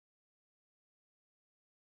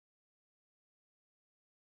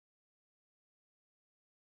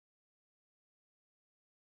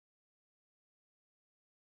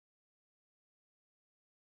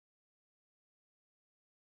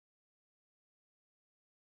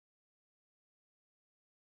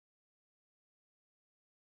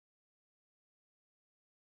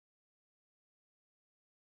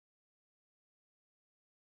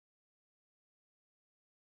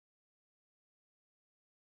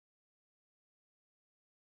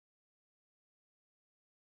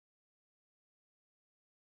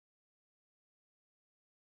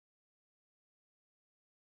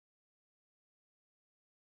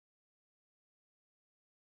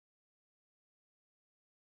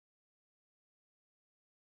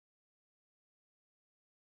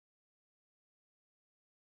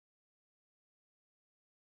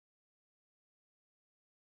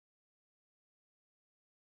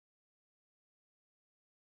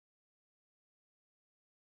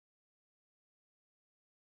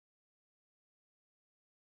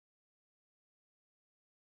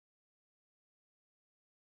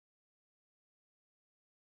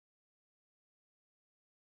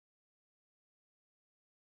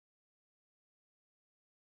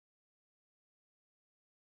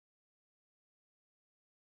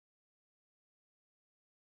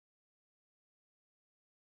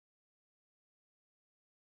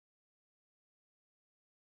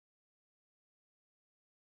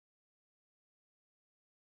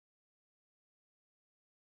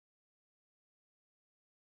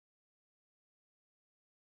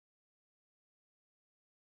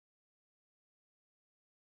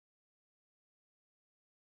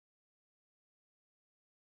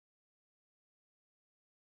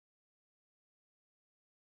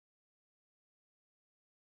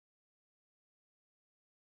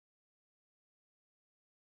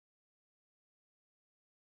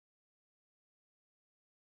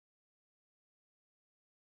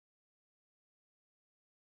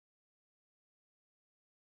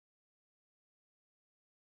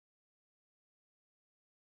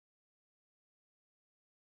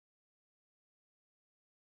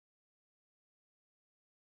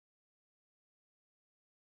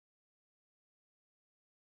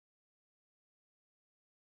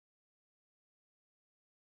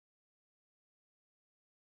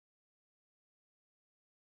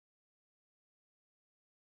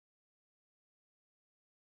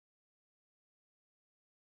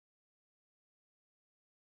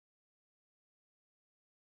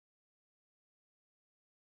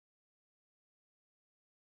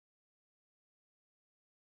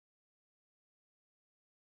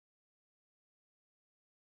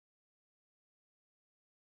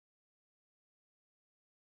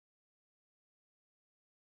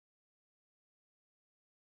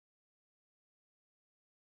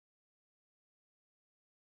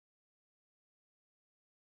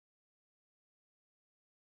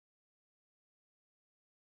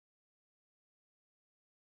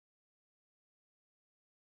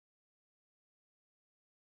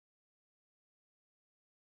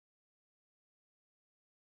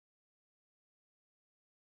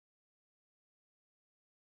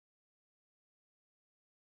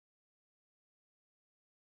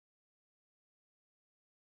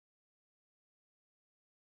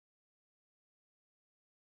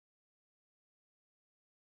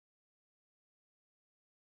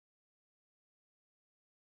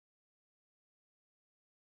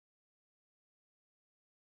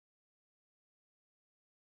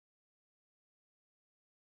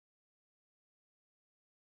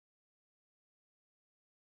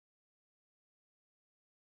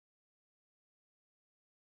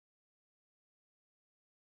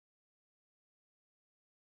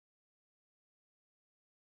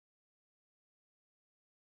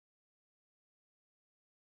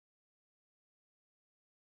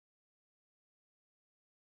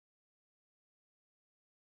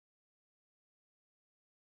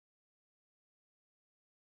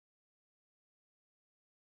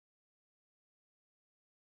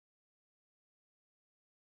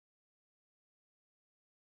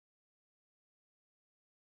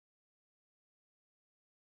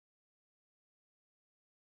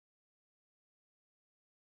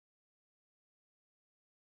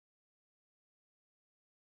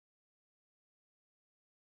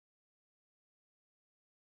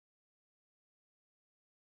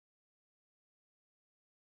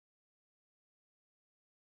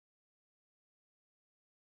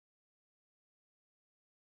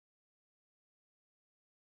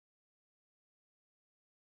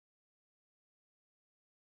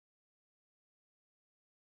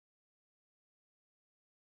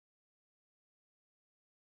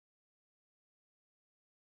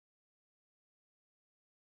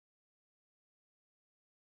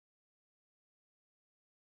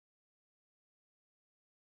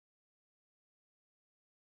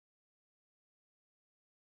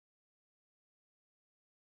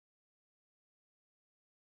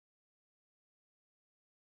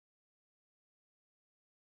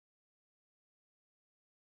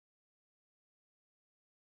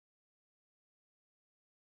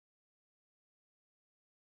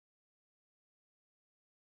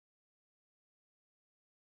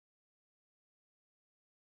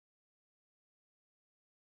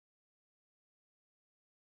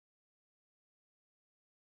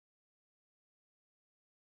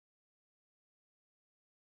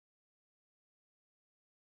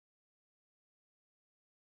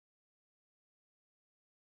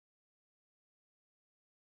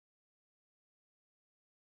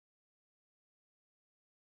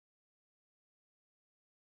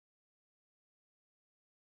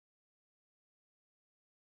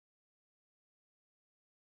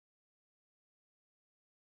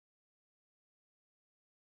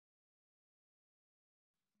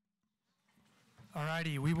All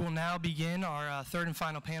righty, we will now begin our third and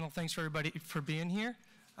final panel. Thanks for everybody for being here.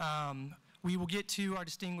 We will get to our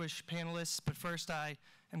distinguished panelists, but first I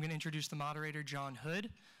am going to introduce the moderator, John Hood.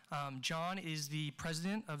 John is the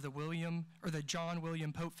president of the John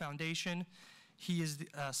William Pope Foundation. He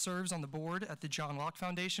serves on the board at the John Locke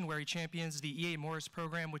Foundation, where he champions the E.A. Morris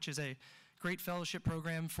program, which is a great fellowship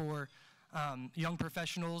program for young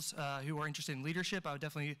professionals who are interested in leadership. I would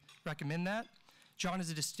definitely recommend that. John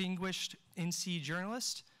is a distinguished NC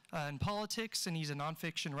journalist in politics, and he's a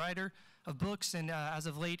nonfiction writer of books. And as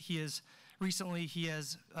of late, he has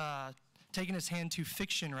taken his hand to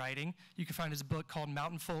fiction writing. You can find his book called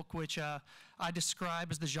Mountain Folk, which I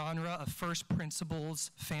describe as the genre of first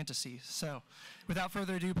principles fantasy. So without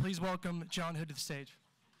further ado, please welcome John Hood to the stage.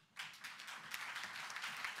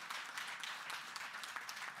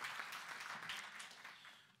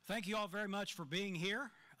 Thank you all very much for being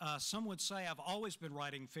here. Some would say I've always been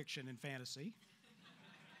writing fiction and fantasy.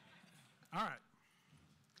 All right.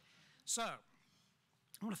 So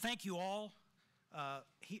I want to thank you all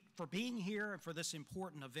for being here and for this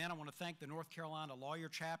important event. I want to thank the North Carolina lawyer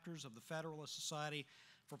chapters of the Federalist Society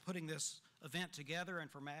for putting this event together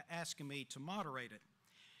and for asking me to moderate it.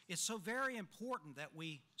 It's so very important that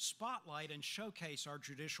we spotlight and showcase our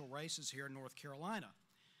judicial races here in North Carolina.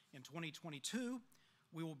 In 2022,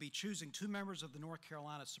 we will be choosing 2 members of the North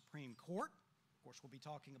Carolina Supreme Court. Of course, we'll be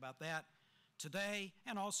talking about that today,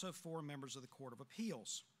 and also 4 members of the Court of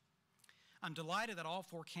Appeals. I'm delighted that all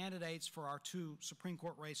 4 candidates for our 2 Supreme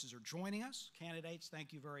Court races are joining us. Candidates,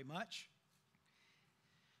 thank you very much.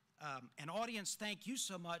 And audience, thank you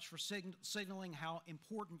so much for signaling how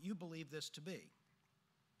important you believe this to be.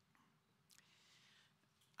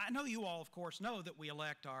 I know you all, of course, know that we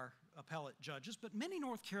elect our appellate judges, but many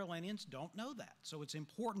North Carolinians don't know that. So it's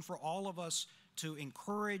important for all of us to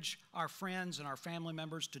encourage our friends and our family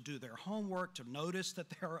members to do their homework, to notice that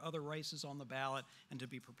there are other races on the ballot, and to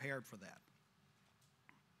be prepared for that.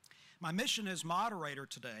 My mission as moderator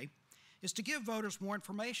today is to give voters more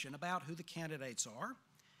information about who the candidates are,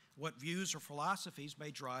 what views or philosophies may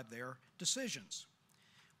drive their decisions.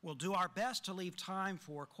 We'll do our best to leave time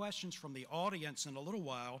for questions from the audience in a little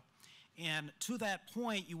while, and to that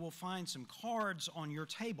point, you will find some cards on your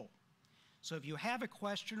table. So if you have a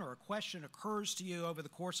question or a question occurs to you over the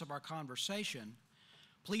course of our conversation,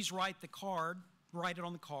 please write it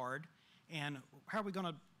on the card, and how are we going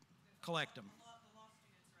to collect them?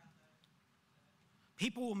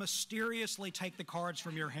 People will mysteriously take the cards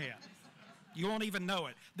from your hand. You won't even know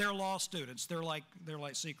it. They're law students. They're like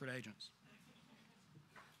secret agents.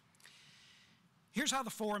 Here's how the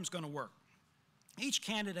forum's going to work. Each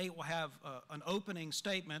candidate will have an opening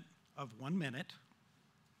statement of 1 minute.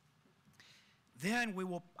 Then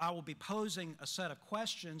I will be posing a set of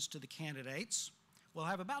questions to the candidates. We'll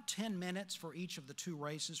have about 10 minutes for each of the 2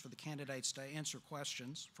 races for the candidates to answer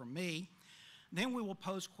questions from me. Then we will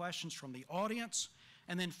pose questions from the audience.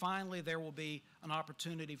 And then finally, there will be an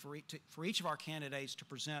opportunity for each of our candidates to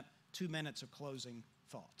present 2 minutes of closing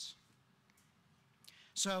thoughts.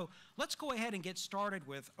 So let's go ahead and get started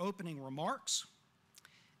with opening remarks.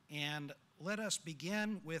 And let us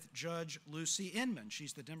begin with Judge Lucy Inman.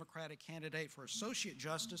 She's the Democratic candidate for Associate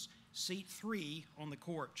Justice, Seat 3 on the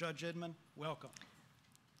court. Judge Inman, welcome.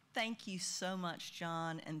 Thank you so much,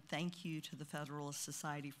 John, and thank you to the Federalist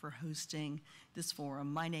Society for hosting this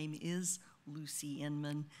forum. My name is Lucy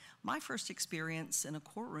Inman. My first experience in a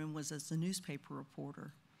courtroom was as a newspaper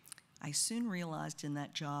reporter. I soon realized in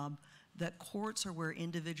that job that courts are where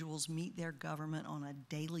individuals meet their government on a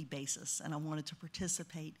daily basis, and I wanted to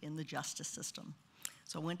participate in the justice system.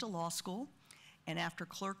 So I went to law school, and after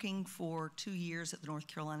clerking for 2 years at the North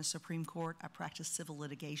Carolina Supreme Court, I practiced civil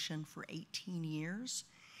litigation for 18 years,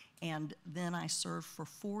 and then I served for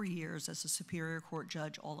 4 years as a Superior Court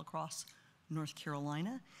judge all across North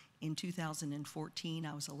Carolina. In 2014,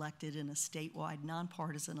 I was elected in a statewide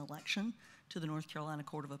nonpartisan election to the North Carolina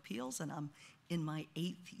Court of Appeals, and I'm in my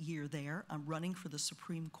 8th year there. I'm running for the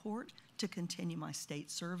Supreme Court to continue my state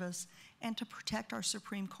service and to protect our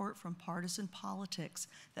Supreme Court from partisan politics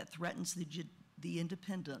that threatens the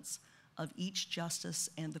independence of each justice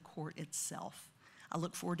and the court itself. I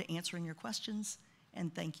look forward to answering your questions,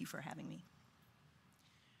 and thank you for having me.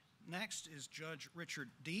 Next is Judge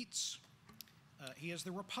Richard Dietz. He is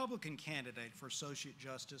the Republican candidate for Associate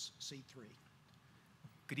Justice, Seat 3.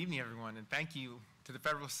 Good evening, everyone, and thank you to the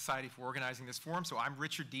Federalist Society for organizing this forum. So I'm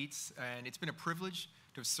Richard Dietz, and it's been a privilege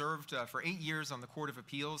to have served for 8 years on the Court of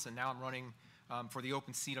Appeals, and now I'm running for the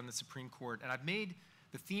open seat on the Supreme Court. And I've made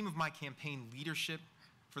the theme of my campaign leadership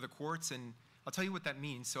for the courts, and I'll tell you what that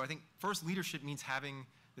means. So I think first, leadership means having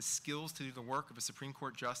the the skills to do the work of a Supreme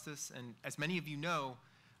Court justice. And as many of you know,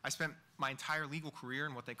 I spent my entire legal career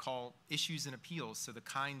in what they call issues and appeals, so the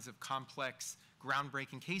kinds of complex,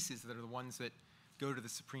 groundbreaking cases that are the ones that go to the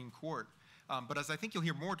Supreme Court. But as I think you'll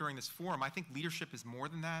hear more during this forum, I think leadership is more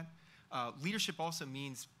than that. Leadership also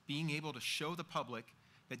means being able to show the public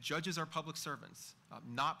that judges are public servants,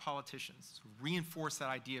 not politicians. Reinforce that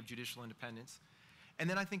idea of judicial independence. And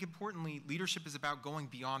then I think importantly, leadership is about going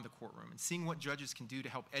beyond the courtroom and seeing what judges can do to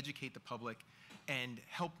help educate the public and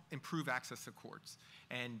help improve access to courts.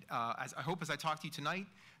 And I hope as I talk to you tonight,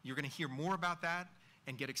 you're going to hear more about that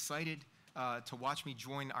and get excited to watch me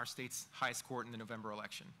join our state's highest court in the November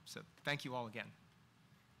election. So thank you all again.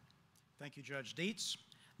 Thank you, Judge Dietz.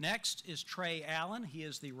 Next is Trey Allen. He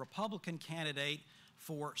is the Republican candidate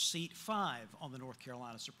for Seat 5 on the North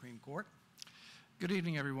Carolina Supreme Court. Good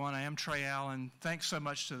evening, everyone. I am Trey Allen. Thanks so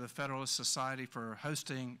much to the Federalist Society for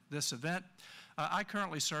hosting this event. I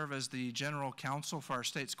currently serve as the General Counsel for our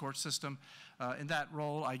state's court system. In that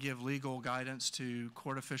role, I give legal guidance to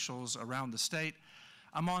court officials around the state.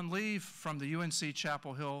 I'm on leave from the UNC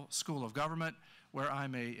Chapel Hill School of Government, where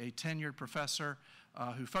I'm a tenured professor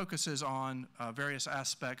who focuses on various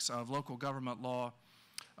aspects of local government law.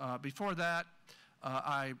 Before that,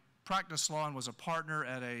 I practiced law and was a partner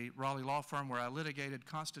at a Raleigh law firm where I litigated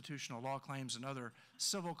constitutional law claims and other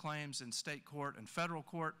civil claims in state court and federal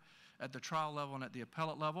court at the trial level and at the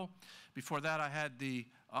appellate level. Before that, I had the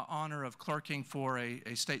honor of clerking for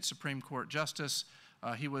a state Supreme Court justice.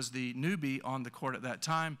 He was the newbie on the court at that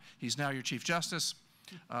time. He's now your Chief Justice.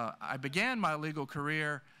 I began my legal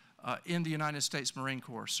career in the United States Marine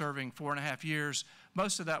Corps, serving 4.5 years.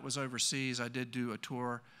 Most of that was overseas. I did do a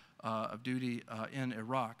tour of duty in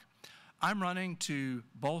Iraq. I'm running to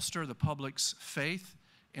bolster the public's faith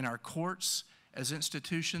in our courts as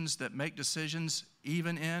institutions that make decisions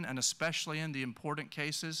even in and especially in the important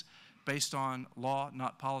cases based on law,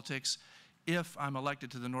 not politics. If I'm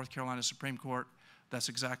elected to the North Carolina Supreme Court, that's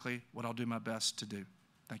exactly what I'll do my best to do.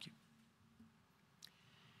 Thank you.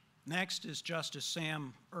 Next is Justice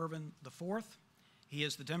Sam Ervin IV. He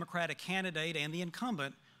is the Democratic candidate and the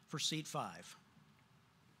incumbent for Seat 5.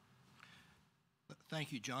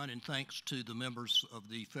 Thank you, John, and thanks to the members of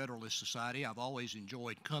the Federalist Society. I've always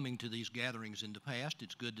enjoyed coming to these gatherings in the past.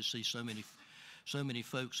 It's good to see so many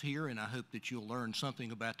folks here, and I hope that you'll learn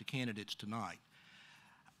something about the candidates tonight.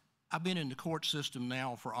 I've been in the court system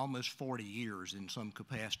now for almost 40 years in some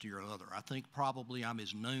capacity or other. I think probably I'm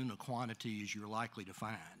as known a quantity as you're likely to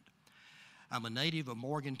find. I'm a native of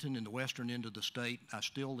Morganton in the western end of the state. I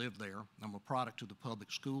still live there. I'm a product of the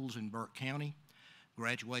public schools in Burke County.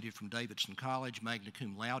 Graduated from Davidson College, magna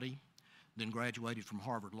cum laude, then graduated from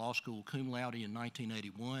Harvard Law School cum laude in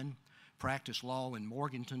 1981. Practiced law in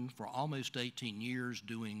Morganton for almost 18 years,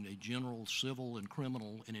 doing a general civil and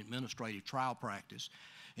criminal and administrative trial practice,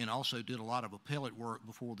 and also did a lot of appellate work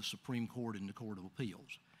before the Supreme Court and the Court of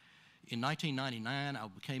Appeals. In 1999, I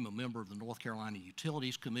became a member of the North Carolina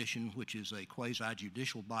Utilities Commission, which is a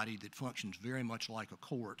quasi-judicial body that functions very much like a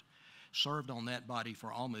court. Served on that body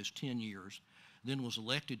for almost 10 years. Then was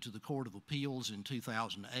elected to the Court of Appeals in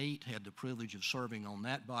 2008, had the privilege of serving on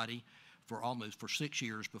that body for 6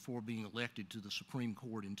 years before being elected to the Supreme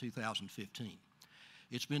Court in 2015.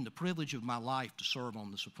 It's been the privilege of my life to serve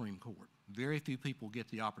on the Supreme Court. Very few people get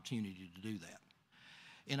the opportunity to do that.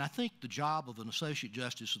 And I think the job of an Associate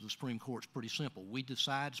Justice of the Supreme Court is pretty simple. We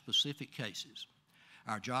decide specific cases.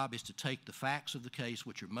 Our job is to take the facts of the case,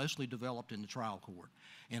 which are mostly developed in the trial court,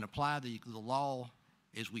 and apply the law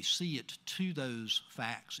as we see it to those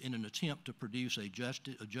facts in an attempt to produce a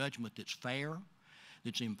judgment that's fair,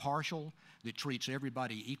 that's impartial, that treats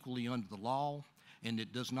everybody equally under the law, and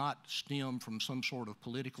that does not stem from some sort of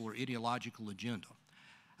political or ideological agenda.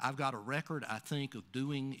 I've got a record, I think, of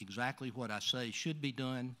doing exactly what I say should be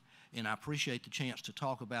done, and I appreciate the chance to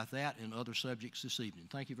talk about that and other subjects this evening.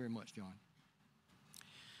 Thank you very much, John.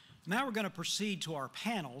 Now we're going to proceed to our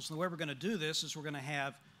panels. And the way we're going to do this is we're going to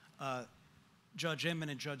have Judge Inman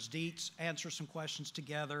and Judge Dietz answer some questions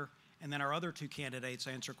together, and then our other two candidates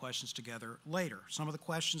answer questions together later. Some of the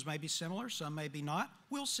questions may be similar, some may be not.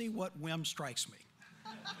 We'll see what whim strikes me.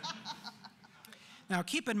 Now,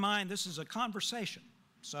 keep in mind, this is a conversation,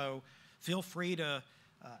 so feel free to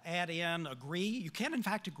add in, agree. You can, in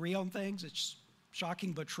fact, agree on things. It's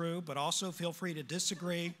shocking but true, but also feel free to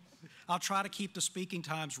disagree. I'll try to keep the speaking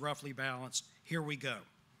times roughly balanced. Here we go.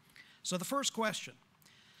 So the first question.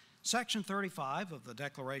 Section 35 of the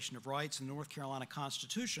Declaration of Rights in the North Carolina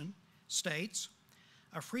Constitution states,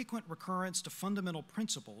 "A frequent recurrence to fundamental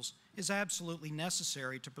principles is absolutely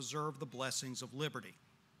necessary to preserve the blessings of liberty."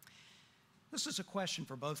 This is a question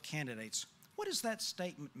for both candidates. What does that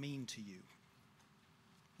statement mean to you?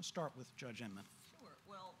 Let's start with Judge Inman. Sure.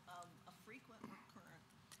 Well, a frequent recurrent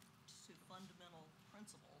to fundamental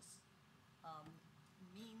principles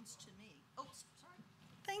means to me. Oh, sorry.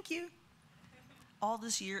 Thank you. All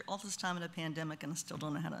this time in a pandemic, and I still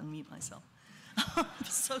don't know how to unmute myself. I'm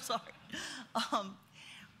so sorry.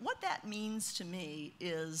 What that means to me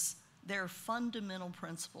is there are fundamental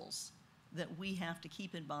principles that we have to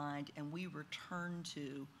keep in mind and we return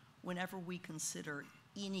to whenever we consider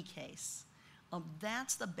any case.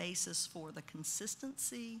 That's the basis for the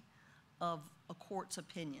consistency of a court's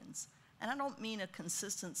opinions. And I don't mean a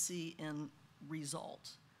consistency in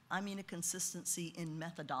result. I mean a consistency in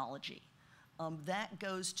methodology. That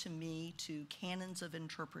goes to me to canons of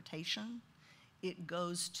interpretation. It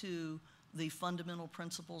goes to the fundamental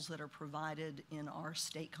principles that are provided in our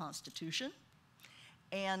state constitution,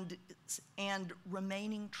 and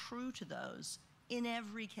remaining true to those in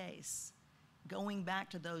every case, going back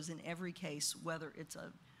to those in every case, whether it's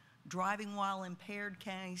a driving while impaired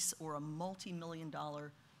case or a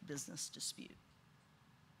multi-million-dollar business dispute.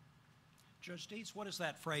 Judge Dietz, what does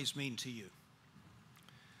that phrase mean to you?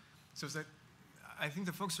 So is that, I think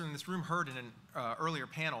the folks who are in this room heard in an earlier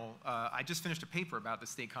panel, I just finished a paper about the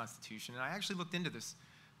state constitution, and I actually looked into this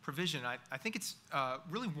provision. I think it's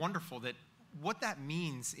really wonderful that what that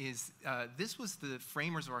means is this was the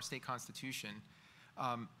framers of our state constitution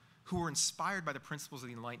who were inspired by the principles of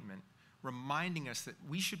the Enlightenment, reminding us that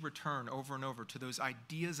we should return over and over to those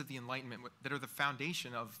ideas of the Enlightenment that are the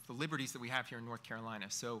foundation of the liberties that we have here in North Carolina.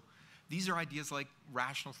 So these are ideas like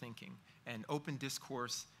rational thinking and open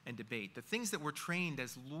discourse and debate, the things that we're trained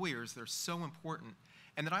as lawyers that are so important,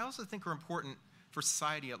 and that I also think are important for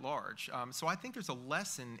society at large. So I think there's a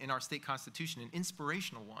lesson in our state constitution, an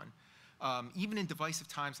inspirational one, even in divisive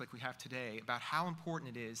times like we have today, about how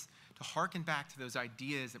important it is to hearken back to those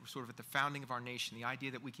ideas that were sort of at the founding of our nation, the idea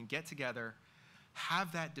that we can get together,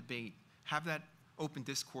 have that debate, have that open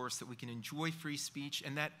discourse, that we can enjoy free speech,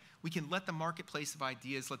 and that we can let the marketplace of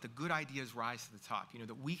ideas, let the good ideas rise to the top,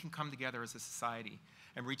 that we can come together as a society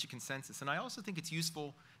and reach a consensus. And I also think it's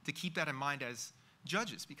useful to keep that in mind as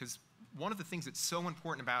judges, because one of the things that's so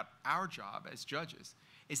important about our job as judges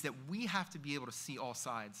is that we have to be able to see all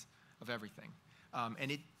sides of everything.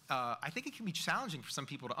 I think it can be challenging for some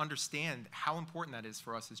people to understand how important that is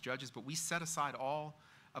for us as judges, but we set aside all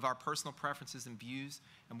of our personal preferences and views,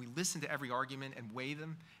 and we listen to every argument and weigh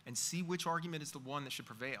them and see which argument is the one that should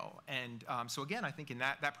prevail. And so again, I think in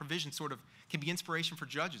that provision sort of can be inspiration for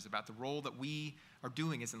judges about the role that we are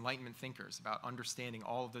doing as Enlightenment thinkers, about understanding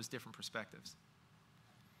all of those different perspectives.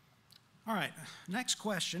 All right, next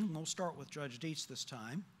question. We'll start with Judge Dietz this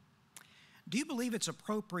time. Do you believe it's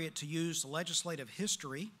appropriate to use legislative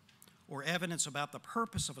history or evidence about the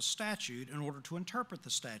purpose of a statute in order to interpret the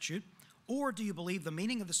statute? Or do you believe the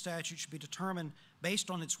meaning of the statute should be determined based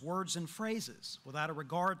on its words and phrases without a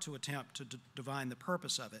regard to attempt to divine the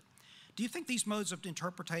purpose of it? Do you think these modes of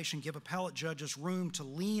interpretation give appellate judges room to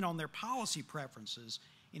lean on their policy preferences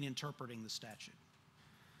in interpreting the statute?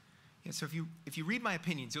 Yeah, so if you read my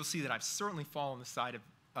opinions, you'll see that I've certainly fallen on the side of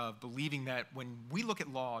believing that when we look at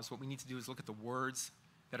laws, what we need to do is look at the words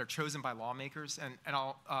that are chosen by lawmakers. And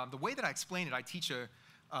the way that I explain it, I teach a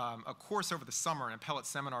course over the summer, an appellate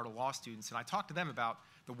seminar to law students, and I talk to them about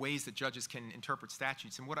the ways that judges can interpret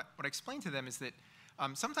statutes. And what I explain to them is that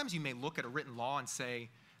sometimes you may look at a written law and say,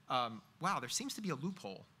 wow, there seems to be a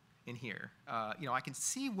loophole in here. I can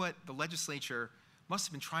see what the legislature must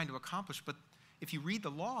have been trying to accomplish, but if you read the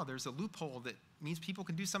law, there's a loophole that means people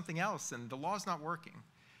can do something else, and the law's not working.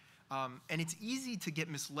 And it's easy to get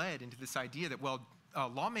misled into this idea that, well,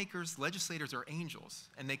 lawmakers, legislators are angels,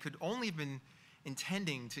 and they could only have been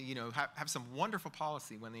intending to, have some wonderful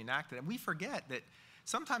policy when they enacted it. And we forget that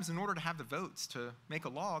sometimes in order to have the votes to make a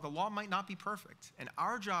law, the law might not be perfect. And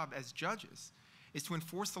our job as judges is to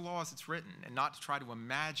enforce the law as it's written and not to try to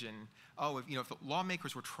imagine, if the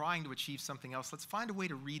lawmakers were trying to achieve something else, let's find a way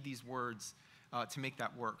to read these words to make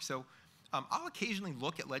that work. So I'll occasionally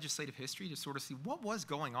look at legislative history to sort of see what was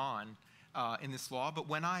going on in this law, but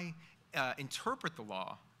when I interpret the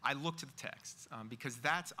law, I look to the text because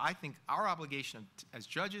that's, I think, our obligation as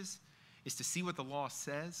judges is to see what the law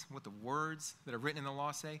says, what the words that are written in the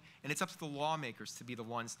law say, and it's up to the lawmakers to be the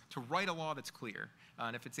ones to write a law that's clear.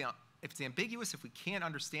 And if it's ambiguous, if we can't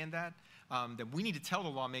understand that, then we need to tell the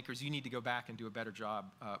lawmakers, you need to go back and do a better job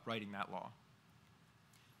writing that law.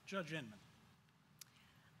 Judge Inman.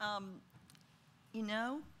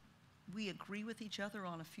 We agree with each other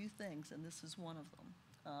on a few things, and this is one of them.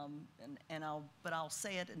 But I'll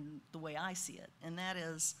say it in the way I see it, and that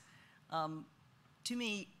is, to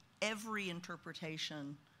me, every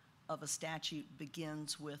interpretation of a statute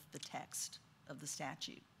begins with the text of the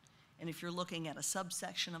statute. And if you're looking at a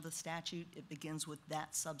subsection of the statute, it begins with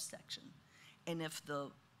that subsection. And if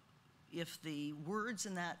the words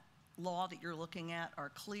in that law that you're looking at are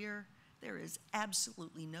clear, there is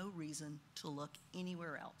absolutely no reason to look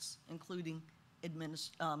anywhere else, including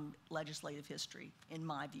legislative history, in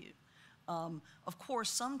my view. Of course,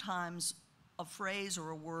 sometimes a phrase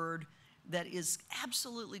or a word that is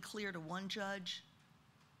absolutely clear to one judge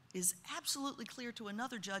is absolutely clear to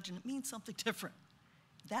another judge, and it means something different.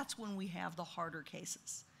 That's when we have the harder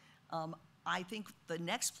cases. I think the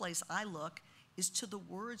next place I look is to the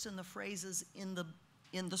words and the phrases in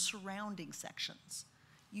the surrounding sections.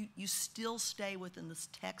 You still stay within this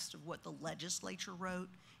text of what the legislature wrote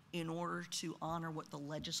in order to honor what the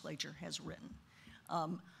legislature has written.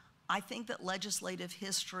 I think that legislative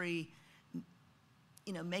history,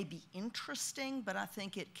 may be interesting, but I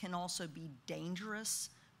think it can also be dangerous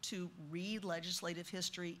to read legislative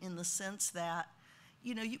history in the sense that,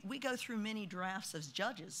 we go through many drafts as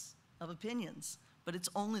judges of opinions, but it's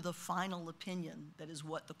only the final opinion that is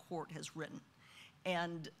what the court has written.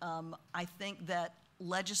 And I think that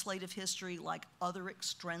legislative history, like other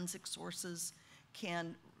extrinsic sources,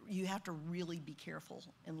 you have to really be careful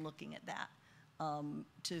in looking at that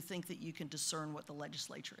to think that you can discern what the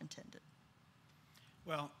legislature intended.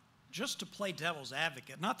 Well, just to play devil's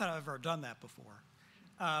advocate, not that I've ever done that before,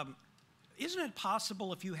 isn't it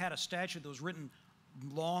possible if you had a statute that was written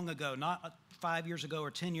long ago, not 5 years ago or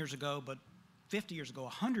 10 years ago, but 50 years ago,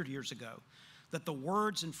 100 years ago, that the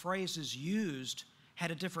words and phrases used had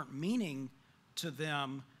a different meaning to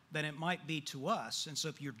them than it might be to us? And so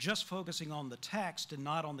if you're just focusing on the text and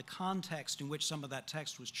not on the context in which some of that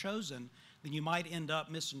text was chosen, then you might end up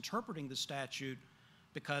misinterpreting the statute,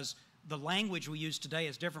 because the language we use today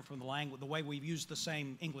is different from the way we've used the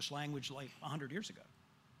same English language like 100 years ago.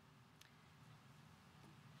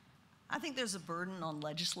 I think there's a burden on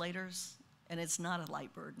legislators, and it's not a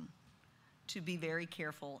light burden, to be very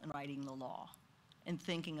careful in writing the law and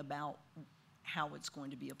thinking about how it's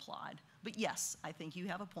going to be applied. But yes, I think you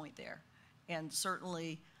have a point there. And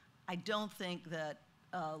certainly, I don't think that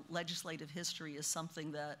legislative history is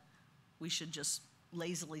something that we should just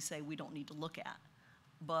lazily say we don't need to look at.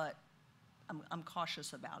 But I'm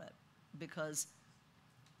cautious about it, because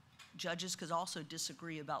judges could also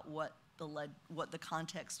disagree about what the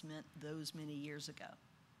context meant those many years ago.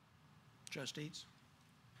 Judge Dietz?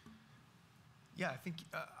 Yeah,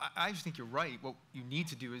 I just think you're right. What you need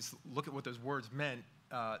to do is look at what those words meant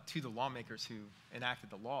to the lawmakers who enacted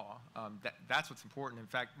the law. That's what's important. In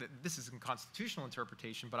fact, this is a constitutional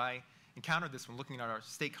interpretation, but I encountered this when looking at our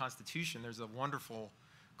state constitution. There's a wonderful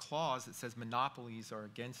clause that says monopolies are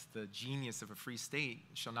against the genius of a free state,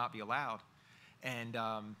 shall not be allowed. And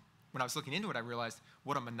when I was looking into it, I realized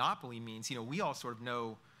what a monopoly means. We all sort of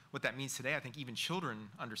know what that means today. I think even children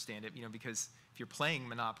understand it, because if you're playing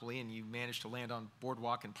Monopoly and you manage to land on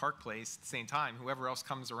Boardwalk and Park Place at the same time, whoever else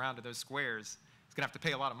comes around to those squares is going to have to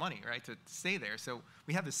pay a lot of money, right, to stay there. So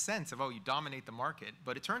we have this sense of, you dominate the market.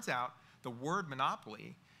 But it turns out the word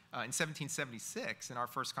monopoly in 1776 in our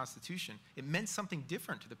first Constitution, it meant something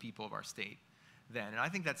different to the people of our state then. And I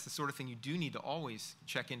think that's the sort of thing you do need to always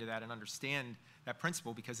check into that and understand that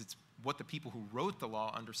principle, because it's what the people who wrote the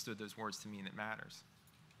law understood those words to mean that matters.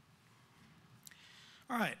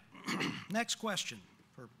 All right, next question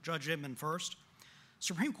for Judge Inman first.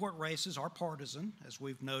 Supreme Court races are partisan, as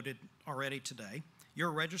we've noted already today. You're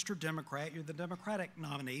a registered Democrat. You're the Democratic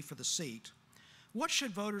nominee for the seat. What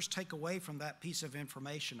should voters take away from that piece of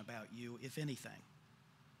information about you, if anything?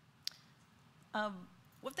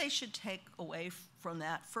 What they should take away from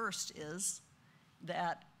that first is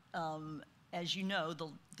that, as you know,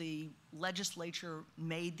 the legislature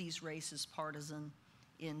made these races partisan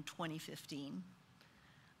in 2015.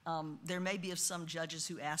 There may be some judges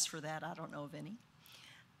who asked for that. I don't know of any.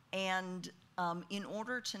 And in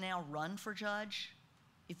order to now run for judge,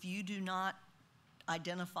 if you do not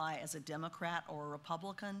identify as a Democrat or a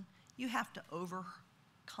Republican, you have to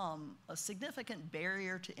overcome a significant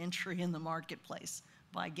barrier to entry in the marketplace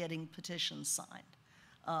by getting petitions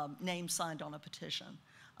signed, names signed on a petition.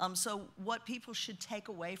 So what people should take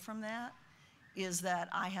away from that is that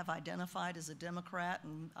I have identified as a Democrat,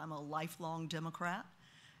 and I'm a lifelong Democrat.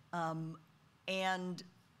 And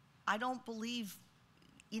I don't believe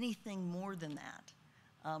anything more than that.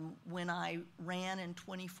 When I ran in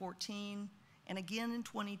 2014 and again in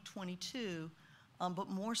 2022, but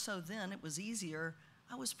more so then, it was easier,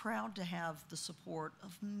 I was proud to have the support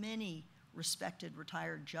of many respected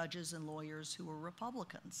retired judges and lawyers who were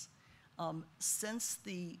Republicans. Since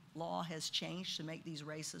the law has changed to make these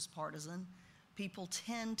races partisan, people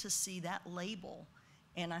tend to see that label,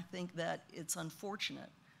 and I think that it's unfortunate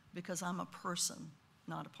because I'm a person,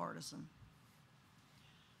 not a partisan.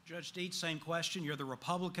 Judge Dietz, same question. You're the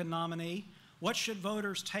Republican nominee. What should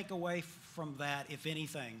voters take away from that, if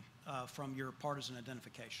anything, from your partisan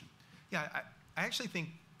identification? Yeah, I actually think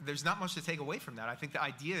there's not much to take away from that. I think the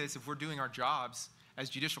idea is if we're doing our jobs as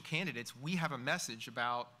judicial candidates, we have a message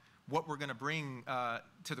about what we're going to bring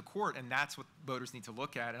to the court, and that's what voters need to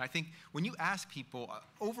look at. And I think when you ask people,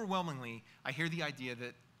 overwhelmingly, I hear the idea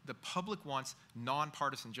that the public wants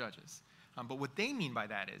nonpartisan judges. But what they mean by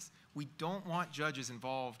that is we don't want judges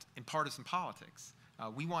involved in partisan politics.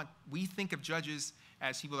 We think of judges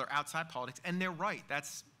as people that are outside politics, and they're right.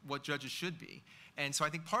 That's what judges should be. And so I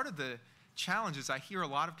think part of the challenge is I hear a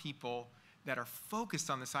lot of people that are focused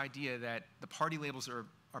on this idea that the party labels are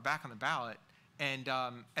back on the ballot, and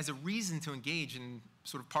as a reason to engage in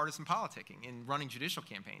sort of partisan politicking, in running judicial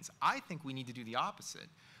campaigns. I think we need to do the opposite.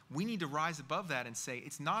 We need to rise above that and say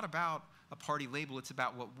it's not about a party label, it's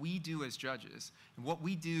about what we do as judges. And what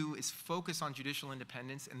we do is focus on judicial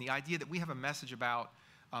independence and the idea that we have a message about,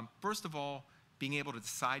 first of all, being able to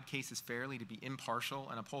decide cases fairly, to be impartial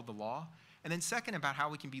and uphold the law. And then second, about how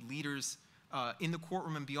we can be leaders in the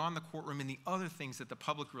courtroom and beyond the courtroom and the other things that the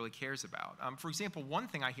public really cares about. For example, one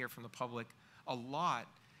thing I hear from the public a lot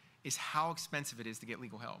is how expensive it is to get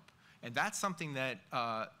legal help. And that's something that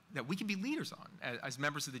we can be leaders on as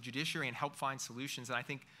members of the judiciary and help find solutions. And I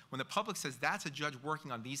think when the public says that's a judge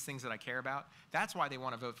working on these things that I care about, that's why they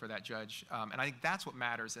want to vote for that judge. And I think that's what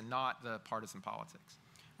matters and not the partisan politics.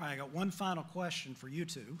 All right, I got one final question for you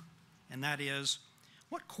two, and that is,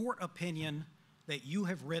 what court opinion that you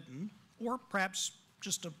have written, or perhaps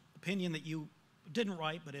just an opinion that you didn't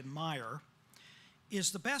write but admire,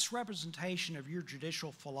 is the best representation of your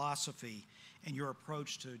judicial philosophy and your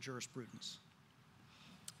approach to jurisprudence?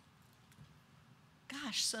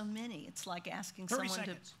 Gosh, so many. It's like asking 30 someone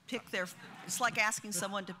seconds. to pick their. It's like asking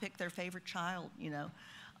someone to pick their favorite child. You know.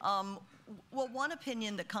 Well, one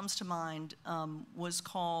opinion that comes to mind was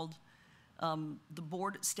called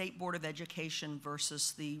the State Board of Education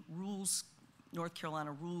versus the North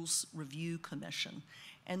Carolina Rules Review Commission,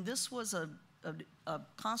 and this was a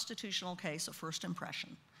constitutional case of first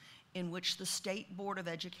impression, in which the State Board of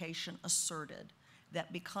Education asserted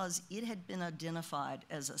that because it had been identified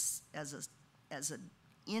as an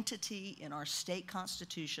entity in our state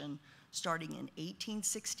constitution starting in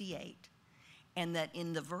 1868, and that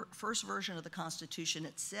in the first version of the Constitution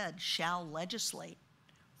it said, shall legislate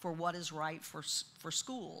for what is right for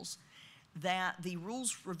schools, that the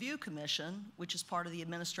Rules Review Commission, which is part of the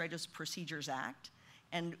Administrative Procedures Act,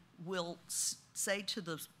 and will say to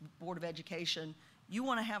the Board of Education, you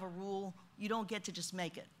want to have a rule, you don't get to just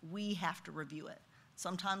make it. We have to review it.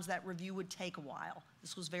 Sometimes that review would take a while.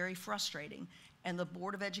 This was very frustrating. And the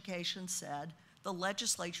Board of Education said the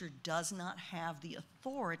legislature does not have the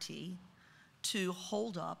authority to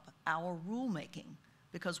hold up our rulemaking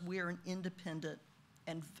because we're an independent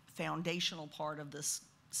and foundational part of this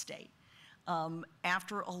state.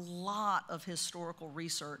 After a lot of historical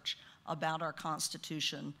research about our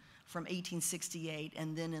Constitution from 1868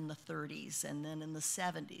 and then in the 30s and then in the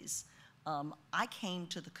 70s, I came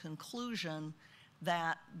to the conclusion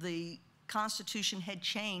that the Constitution had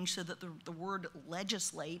changed so that the word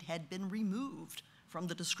legislate had been removed from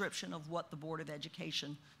the description of what the Board of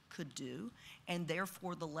Education could do, and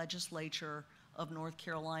therefore the legislature of North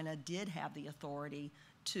Carolina did have the authority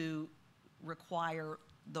to require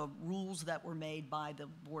the rules that were made by the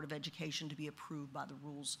Board of Education to be approved by the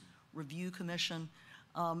Rules Review Commission.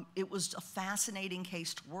 It was a fascinating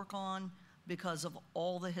case to work on because of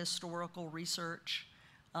all the historical research.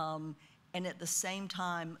 And at the same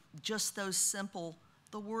time, just those simple,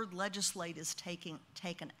 the word legislate is taken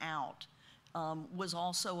out, was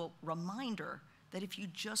also a reminder that if you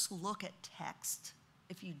just look at text,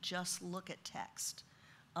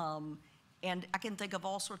 and I can think of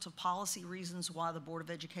all sorts of policy reasons why the Board of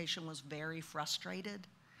Education was very frustrated,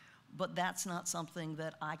 but that's not something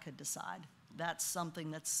that I could decide. That's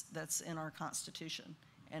something that's in our Constitution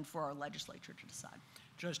and for our legislature to decide.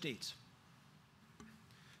 Judge Dietz.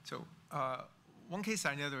 So one case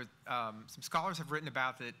I know that some scholars have written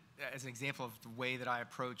about that as an example of the way that I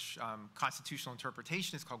approach constitutional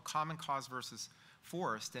interpretation is called Common Cause versus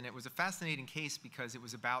Forrest. And it was a fascinating case because it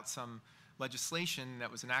was about some legislation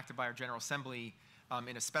that was enacted by our General Assembly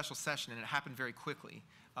in a special session, and it happened very quickly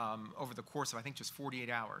over the course of, I think, just 48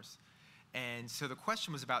 hours. And so the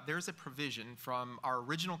question was about, there's a provision from our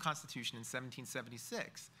original Constitution in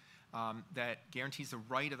 1776 that guarantees the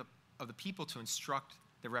right of the people to instruct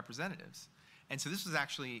their representatives. And so this was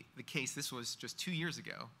actually the case, this was just 2 years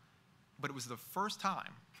ago, but it was the first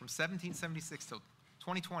time from 1776 till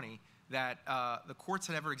 2020 that the courts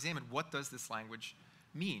had ever examined what does this language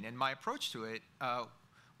mean. And my approach to it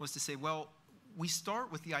was to say, well, we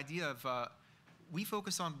start with the idea of, we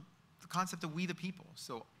focus on the concept of we the people.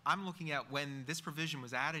 So I'm looking at when this provision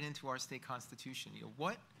was added into our state constitution,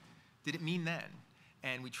 what did it mean then?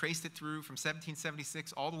 And we traced it through from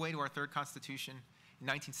 1776 all the way to our third constitution in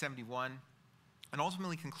 1971, and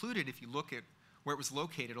ultimately concluded, if you look at where it was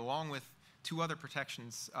located, along with two other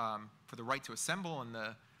protections for the right to assemble and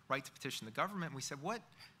the right to petition the government, we said what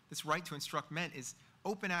this right to instruct meant is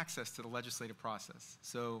open access to the legislative process.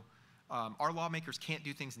 So our lawmakers can't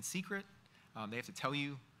do things in secret. They have to tell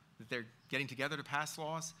you that they're getting together to pass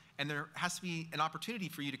laws, and there has to be an opportunity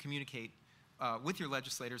for you to communicate with your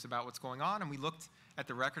legislators about what's going on. And we looked at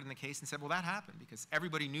the record in the case and said, well, that happened because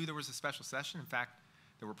everybody knew there was a special session. In fact,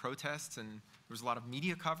 there were protests and there was a lot of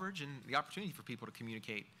media coverage and the opportunity for people to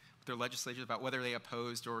communicate with their legislators about whether they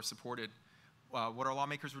opposed or supported what our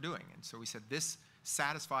lawmakers were doing. And so we said this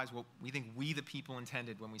satisfies what we think we the people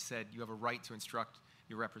intended when we said you have a right to instruct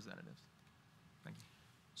your representatives. Thank you.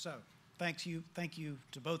 So thank you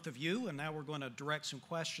to both of you. And now we're going to direct some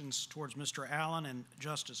questions towards Mr. Allen and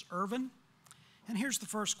Justice Ervin. And here's the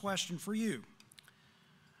first question for you.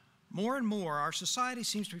 More and more, our society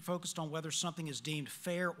seems to be focused on whether something is deemed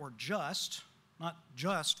fair or just, not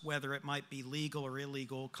just whether it might be legal or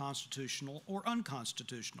illegal, constitutional or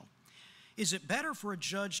unconstitutional. Is it better for a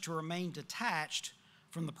judge to remain detached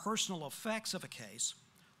from the personal effects of a case,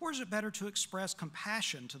 or is it better to express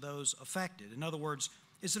compassion to those affected? In other words,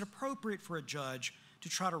 is it appropriate for a judge to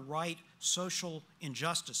try to right social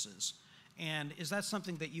injustices? And is that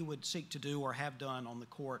something that you would seek to do or have done on the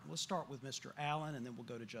court? Let's start with Mr. Allen, and then we'll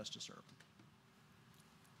go to Justice Ervin.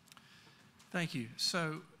 Thank you.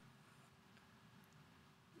 So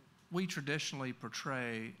we traditionally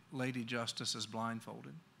portray Lady Justice as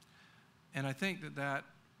blindfolded. And I think that that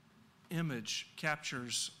image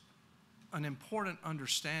captures an important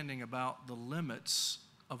understanding about the limits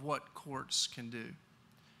of what courts can do.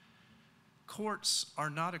 Courts are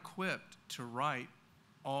not equipped to right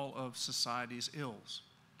all of society's ills.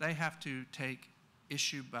 They have to take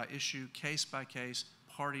issue by issue, case by case,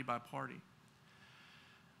 party by party.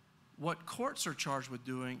 What courts are charged with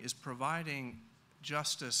doing is providing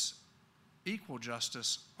justice, equal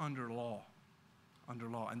justice under law. Under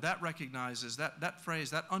law. And that recognizes, that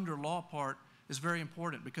phrase, that under law part is very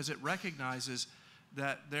important because it recognizes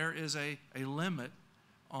that there is a limit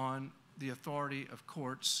on the authority of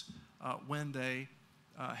courts when they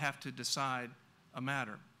have to decide a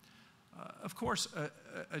matter. Of course,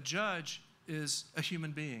 a judge is a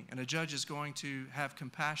human being, and a judge is going to have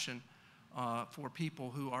compassion for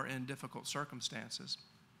people who are in difficult circumstances.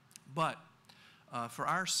 But for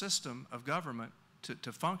our system of government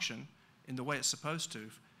to function in the way it's supposed to,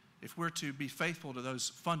 if we're to be faithful to those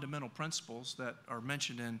fundamental principles that are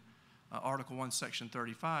mentioned in Article 1, Section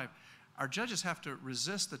 35, our judges have to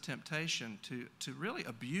resist the temptation to really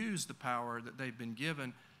abuse the power that they've been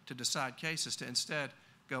given to decide cases, to instead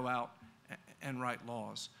go out and write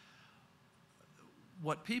laws.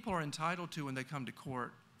 What people are entitled to when they come to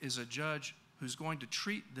court is a judge who's going to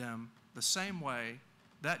treat them the same way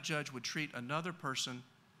that judge would treat another person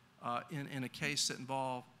in a case that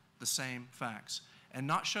involved the same facts, and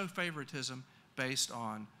not show favoritism based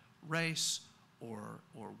on race or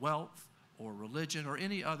wealth or religion or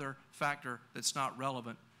any other factor that's not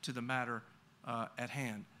relevant to the matter at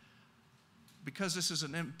hand. Because this is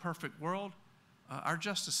an imperfect world, our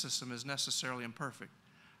justice system is necessarily imperfect.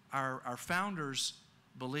 Our founders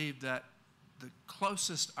believed that the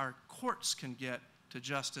closest our courts can get to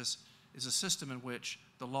justice is a system in which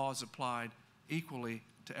the law is applied equally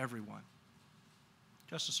to everyone.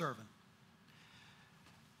 Justice Ervin.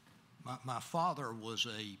 My father was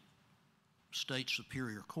a state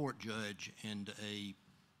superior court judge and a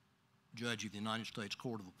judge of the United States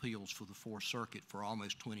Court of Appeals for the Fourth Circuit for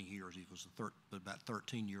almost 20 years. He was about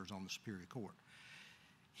 13 years on the Superior Court.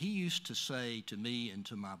 He used to say to me and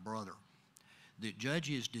to my brother that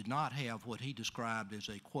judges did not have what he described as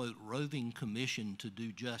a, quote, roving commission to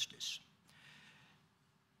do justice.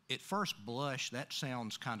 At first blush, that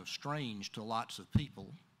sounds kind of strange to lots of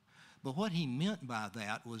people, but what he meant by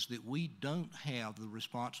that was that we don't have the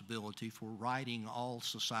responsibility for righting all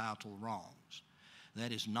societal wrongs.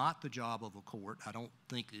 That is not the job of a court. I don't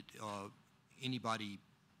think that anybody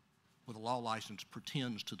with a law license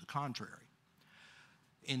pretends to the contrary.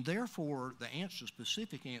 And therefore, the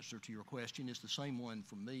specific answer to your question is the same one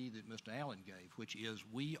from me that Mr. Allen gave, which is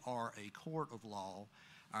we are a court of law.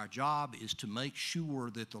 Our job is to make sure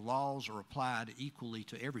that the laws are applied equally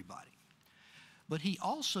to everybody. But he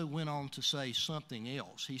also went on to say something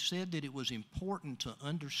else. He said that it was important to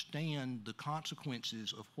understand the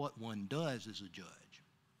consequences of what one does as a judge.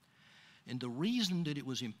 And the reason that it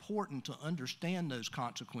was important to understand those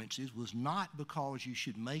consequences was not because you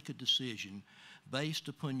should make a decision based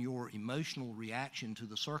upon your emotional reaction to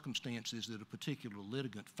the circumstances that a particular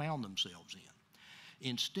litigant found themselves in.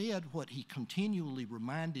 Instead, what he continually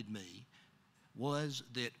reminded me was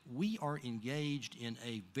that we are engaged in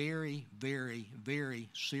a very, very, very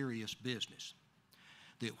serious business.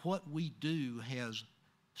 That what we do has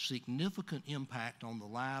significant impact on the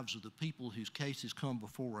lives of the people whose cases come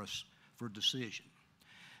before us for decision.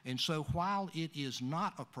 And so while it is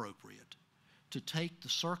not appropriate to take the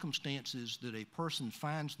circumstances that a person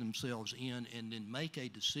finds themselves in and then make a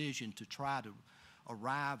decision to try to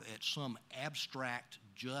arrive at some abstract,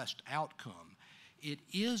 just outcome, it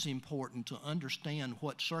is important to understand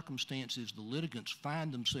what circumstances the litigants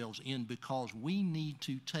find themselves in, because we need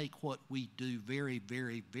to take what we do very,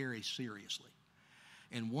 very, very seriously.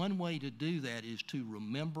 And one way to do that is to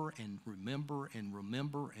remember and remember and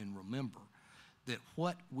remember and remember that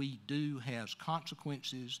what we do has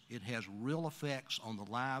consequences, it has real effects on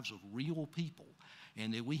the lives of real people,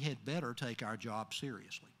 and that we had better take our job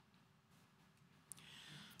seriously.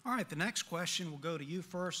 All right, the next question will go to you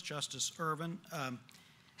first, Justice Ervin.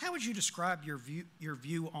 How would you describe your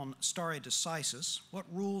view on stare decisis? What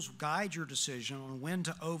rules guide your decision on when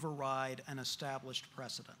to override an established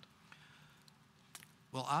precedent?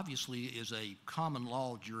 Well, obviously, as a common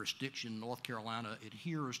law jurisdiction, North Carolina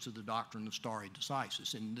adheres to the doctrine of stare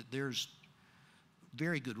decisis, and there's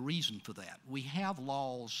very good reason for that. We have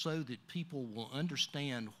laws so that people will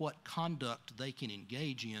understand what conduct they can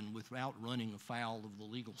engage in without running afoul of the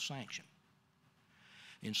legal sanction.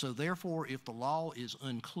 And so therefore, if the law is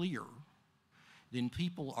unclear, then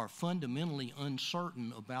people are fundamentally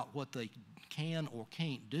uncertain about what they can or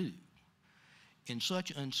can't do. And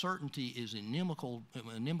such uncertainty is inimical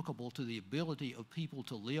to the ability of people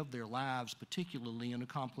to live their lives, particularly in a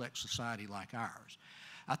complex society like ours.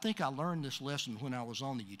 I think I learned this lesson when I was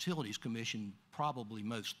on the Utilities Commission probably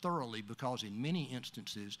most thoroughly, because in many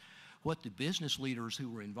instances, what the business leaders who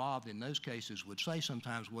were involved in those cases would say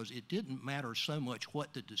sometimes was it didn't matter so much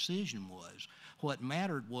what the decision was. What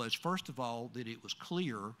mattered was, first of all, that it was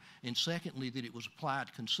clear, and secondly, that it was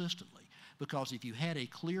applied consistently. Because if you had a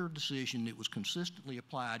clear decision that was consistently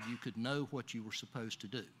applied, you could know what you were supposed to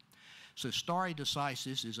do. So stare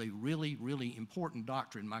decisis is a really, really important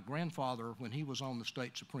doctrine. My grandfather, when he was on the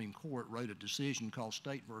state Supreme Court, wrote a decision called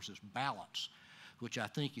State versus Balance, which I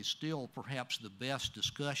think is still perhaps the best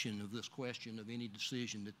discussion of this question of any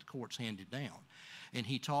decision that the court's handed down. And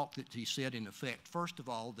he said in effect, first of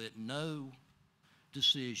all, that no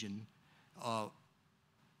decision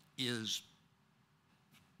is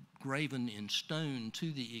graven in stone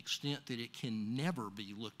to the extent that it can never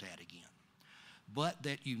be looked at again, but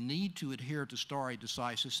that you need to adhere to stare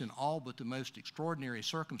decisis in all but the most extraordinary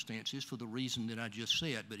circumstances for the reason that I just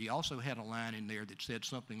said. But he also had a line in there that said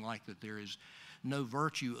something like that there is no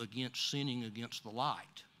virtue against sinning against the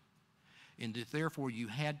light, and that therefore you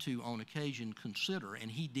had to on occasion consider,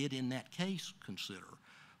 and he did in that case consider,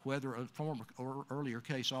 whether a former or earlier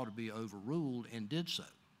case ought to be overruled, and did so.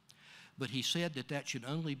 But he said that that should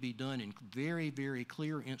only be done in very, very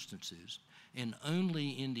clear instances, and only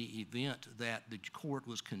in the event that the court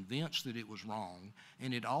was convinced that it was wrong,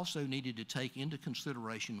 and it also needed to take into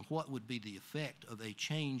consideration what would be the effect of a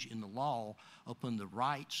change in the law upon the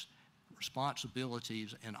rights,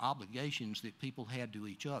 responsibilities, and obligations that people had to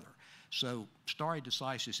each other. So stare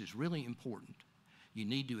decisis is really important. You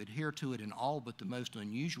need to adhere to it in all but the most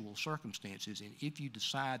unusual circumstances, and if you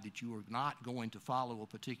decide that you are not going to follow a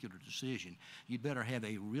particular decision, you'd better have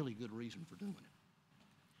a really good reason for doing it.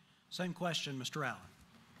 Same question, Mr. Allen.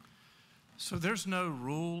 So there's no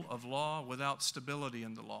rule of law without stability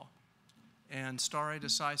in the law. And stare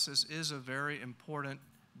decisis is a very important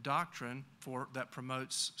doctrine that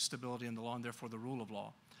promotes stability in the law and therefore the rule of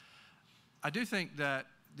law. I do think that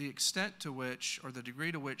the extent to which, or the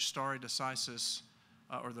degree to which stare decisis,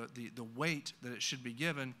 or the weight that it should be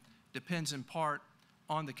given, depends in part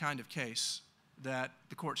on the kind of case that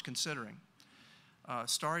the court's considering.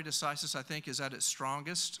 Stare decisis, I think, is at its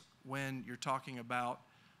strongest when you're talking about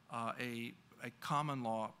a common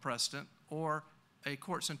law precedent or a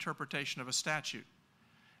court's interpretation of a statute.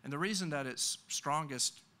 And the reason that it's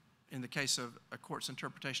strongest in the case of a court's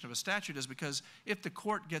interpretation of a statute is because if the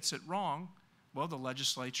court gets it wrong, well, the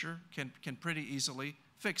legislature can pretty easily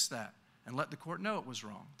fix that and let the court know it was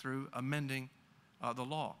wrong through amending the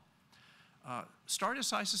law. Stare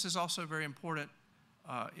decisis is also very important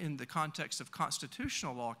in the context of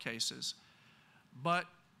constitutional law cases But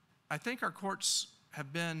I think our courts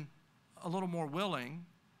have been a little more willing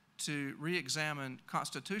to re-examine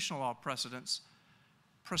constitutional law precedents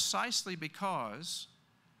precisely because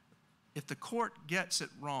if the court gets it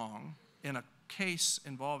wrong in a case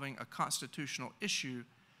involving a constitutional issue,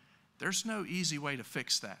 there's no easy way to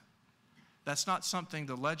fix that. That's not something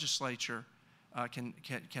the legislature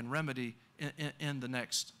can remedy in the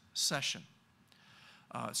next session.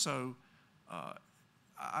 I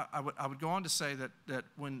would go on to say that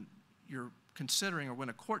when you're considering, or when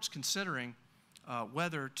a court's considering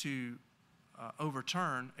whether to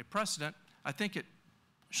overturn a precedent, I think it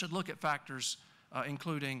should look at factors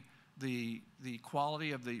including the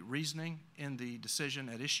quality of the reasoning in the decision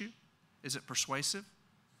at issue. Is it persuasive?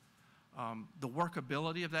 The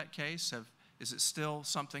workability of that case, is it still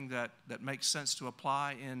something that makes sense to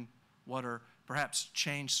apply in what are perhaps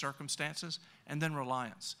changed circumstances? And then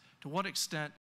reliance. To what extent